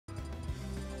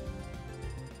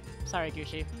Sorry,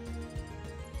 Gooshi.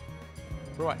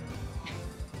 For what?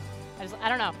 I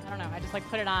don't know. I just like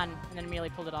put it on and then immediately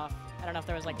pulled it off. I don't know if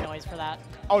there was like noise for that.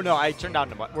 Oh no, I turned down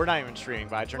the mic. We're not even streaming,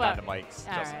 but I turned down the mics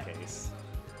just right. in case.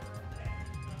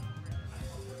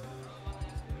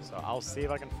 So I'll see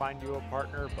if I can find you a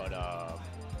partner, but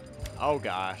oh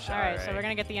gosh. All right, so we're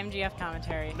gonna get the MGF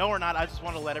commentary. No, we're not. I just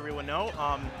want to let everyone know.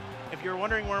 If you're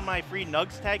wondering where my free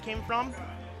nugs tag came from,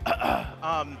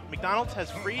 McDonald's has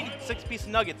free 6-piece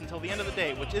nuggets until the end of the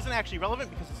day, which isn't actually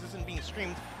relevant because this isn't being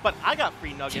streamed. But I got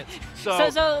free nuggets,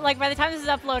 so like by the time this is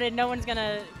uploaded, no one's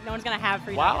gonna have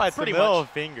free nuggets. Wow, it's Pretty the middle much.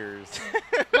 of fingers.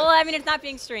 Well, I mean, it's not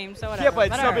being streamed, so whatever. Yeah, but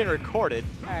it's still all being right. recorded.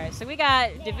 All right, so we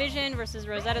got Division versus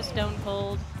Rosetta Stone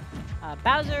Cold,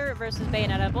 Bowser versus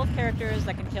Bayonetta, both characters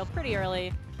that can kill pretty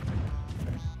early,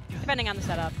 depending on the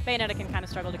setup. Bayonetta can kind of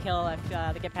struggle to kill if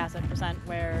they get past that %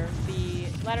 where the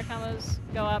ladder combos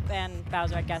go up, and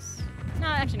Bowser, I guess. No,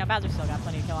 actually, no, Bowser's still got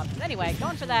plenty of kill options. Anyway,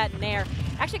 going for that Nair.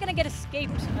 Actually going to get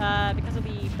escaped because of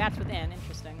the bats within.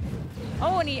 Interesting.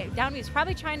 Oh, and he's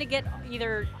probably trying to get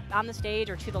either on the stage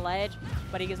or to the ledge,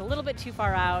 but he gets a little bit too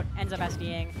far out, ends up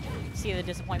SDing. See the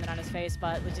disappointment on his face,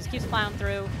 but it just keeps plowing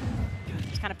through.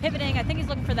 Just kind of pivoting. I think he's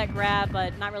looking for that grab,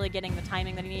 but not really getting the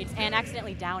timing that he needs, and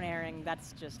accidentally down airing.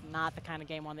 That's just not the kind of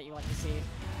game one that you like to see.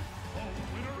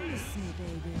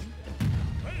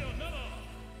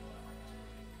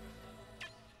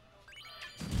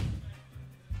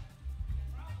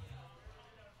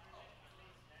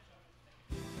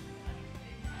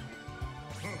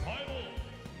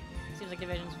 Seems like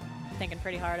Division's thinking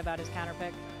pretty hard about his counter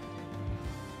pick,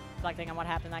 reflecting on what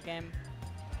happened in that game.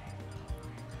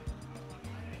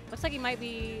 Looks like he might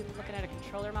be looking at a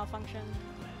controller malfunction.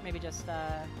 Maybe just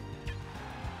a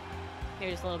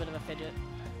little bit of a fidget.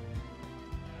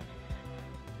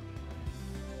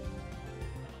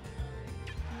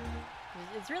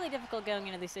 It's really difficult going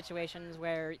into these situations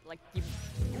where like you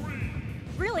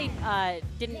really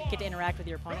didn't get to interact with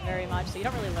your opponent very much, so you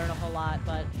don't really learn a whole lot.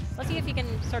 But let's see if you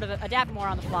can sort of adapt more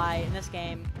on the fly in this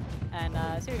game and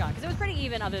see where you're going. Because it was pretty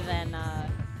even other than that.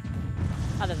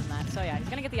 So yeah, he's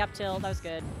gonna get the up tilt. That was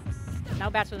good. Now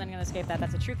bats within gonna escape that.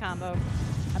 That's a true combo.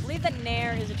 I believe that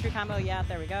Nair is a true combo. Yeah,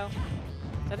 there we go.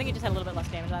 So I think he just had a little bit less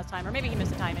damage last time, or maybe he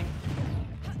missed the timing.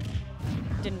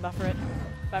 Didn't buffer it.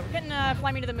 But we're getting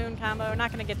Fly Me to the Moon combo. Not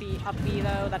gonna get the up B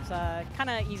though. That's kind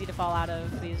of easy to fall out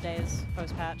of these days,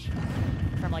 post-patch,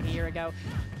 from like a year ago.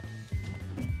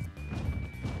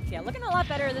 Yeah, looking a lot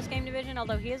better this game, Division,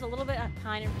 although he is a little bit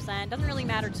behind in %. Doesn't really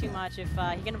matter too much if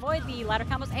he can avoid the ladder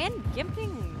combos and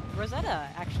gimping Rosetta,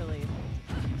 actually.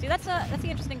 See, that's the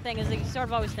interesting thing, is that you sort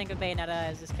of always think of Bayonetta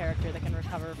as this character that can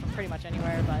recover from pretty much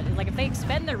anywhere, but like if they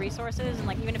expend their resources and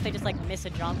like even if they just like miss a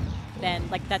jump, then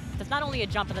like that's not only a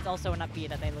jump, but that's also an up B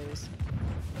that they lose.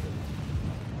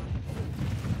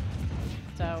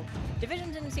 So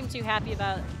Division didn't seem too happy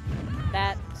about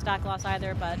that stock loss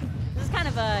either, but this is kind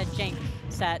of a jank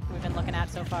set we've been looking at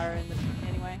so far in the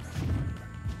anyway.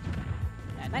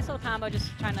 Yeah, nice little combo,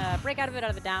 just trying to break out of it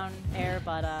out of the down air,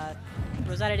 but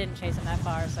Rosetta didn't chase him that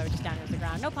far, so just down to the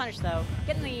ground. No punish though.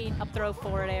 Getting the up throw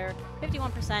forward air,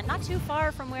 51%. Not too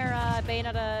far from where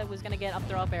Bayonetta was going to get up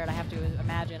throw up air, I have to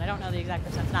imagine. I don't know the exact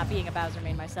percent, not being a Bowser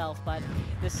main myself, but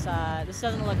this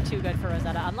doesn't look too good for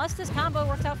Rosetta. Unless this combo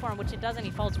works out for him, which it doesn't,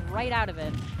 he falls right out of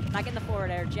it. Not getting the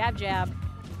forward air. Jab, jab.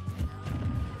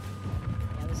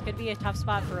 Yeah, this could be a tough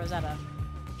spot for Rosetta.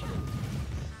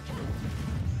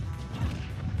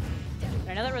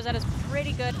 I know that Rosetta's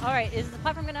pretty good. All right, is the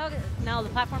platform going to... No, the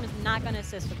platform is not going to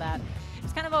assist with that.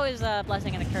 It's kind of always a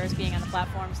blessing and a curse being on the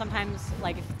platform. Sometimes,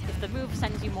 like, if the move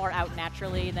sends you more out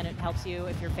naturally, then it helps you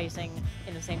if you're facing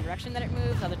in the same direction that it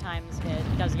moves. Other times,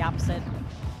 it does the opposite.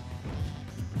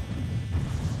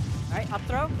 All right, up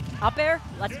throw, up air,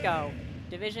 let's go.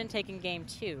 Division taking game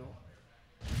 2.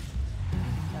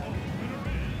 So,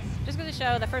 just goes to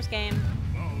show the first game,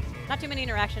 not too many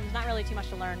interactions, not really too much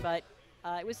to learn, but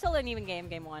it was still an even game,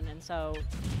 game 1, and so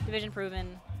Division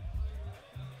proven.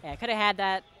 Yeah, could have had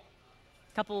that.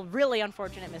 Couple really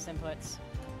unfortunate misinputs.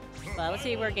 But let's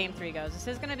see where game 3 goes. This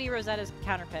is going to be Rosetta's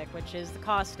counter pick, which is the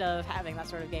cost of having that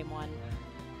sort of game 1.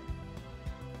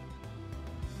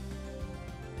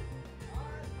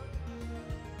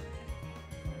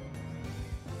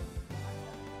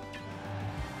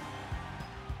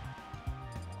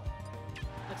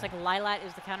 Looks like Lilat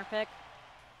is the counter pick.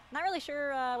 Not really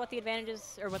sure what the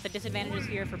advantages or what the disadvantages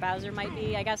here for Bowser might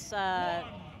be. I guess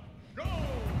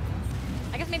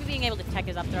maybe being able to tech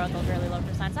his up throw at those really low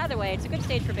percents. Either way, it's a good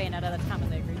stage for Bayonetta. That's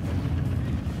commonly agreed.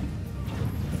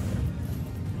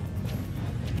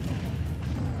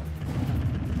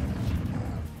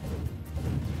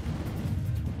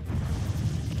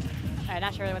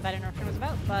 Not sure what that interruption was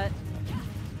about, but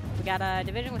we got a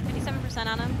Division with 57%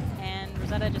 on him, and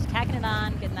Rosetta just tacking it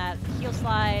on, getting that heel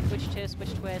slide, witch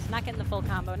twist, not getting the full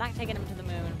combo, not taking him to the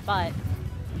moon, but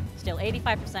still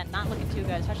 85%, not looking too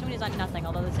good, especially when he's on nothing,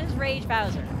 although this is Rage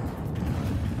Bowser.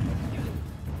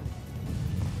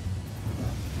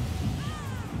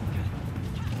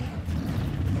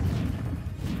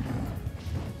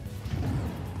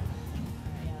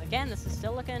 Again, this is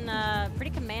still looking pretty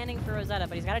commanding for Rosetta,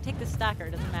 but he's got to take this stalker.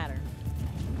 It doesn't matter.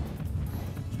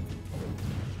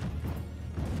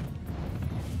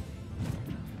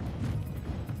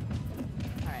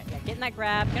 All right, yeah, getting that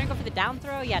grab. Gonna go for the down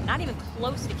throw. Yeah, not even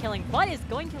close to killing, but is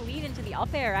going to lead into the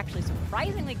up air, actually.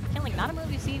 Surprisingly killing. Not a move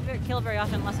you see kill very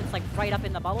often unless it's like right up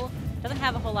in the bubble. Doesn't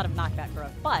have a whole lot of knockback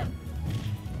growth, but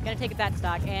gonna take that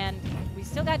stock, and we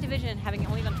still got Division having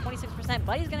only done 26%,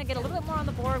 but he's gonna get a little bit more on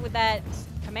the board with that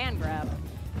command grab.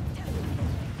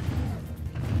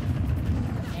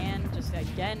 And just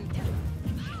again,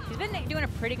 he's been doing a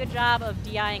pretty good job of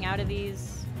DIing out of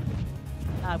these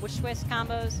witch twist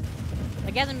combos.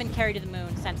 Like, he hasn't been carried to the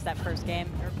moon since that first game.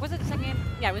 Or was it the second game?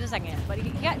 Yeah, it was the second game. But he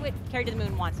got carried to the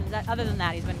moon once, and other than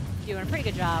that, he's been doing a pretty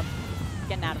good job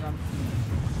getting out of them.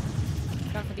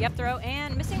 Going for the up throw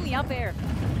and missing the up air,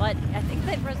 but I think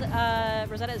that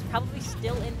Rosetta is probably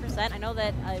still in percent. I know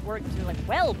that it worked to like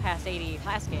well past 80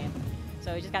 last game,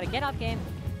 so he just got to get up game.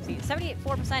 See,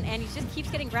 78.4%, and he just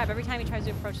keeps getting grabbed every time he tries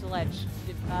to approach the ledge.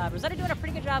 Rosetta doing a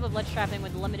pretty good job of ledge trapping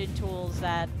with the limited tools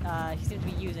that he seems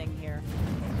to be using here.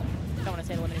 I don't want to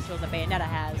say the limited tools that Bayonetta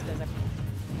has, because I'm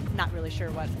not really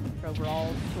sure what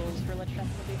overall tools for ledge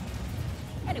trapping would be.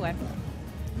 Anyway,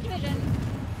 Division.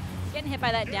 Getting hit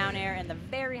by that down air and the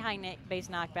very high base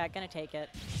knockback, gonna take it.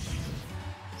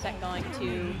 Set going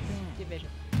to Division.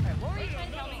 All right, what were you trying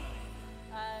to tell me?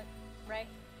 Ray?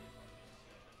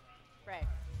 Ray.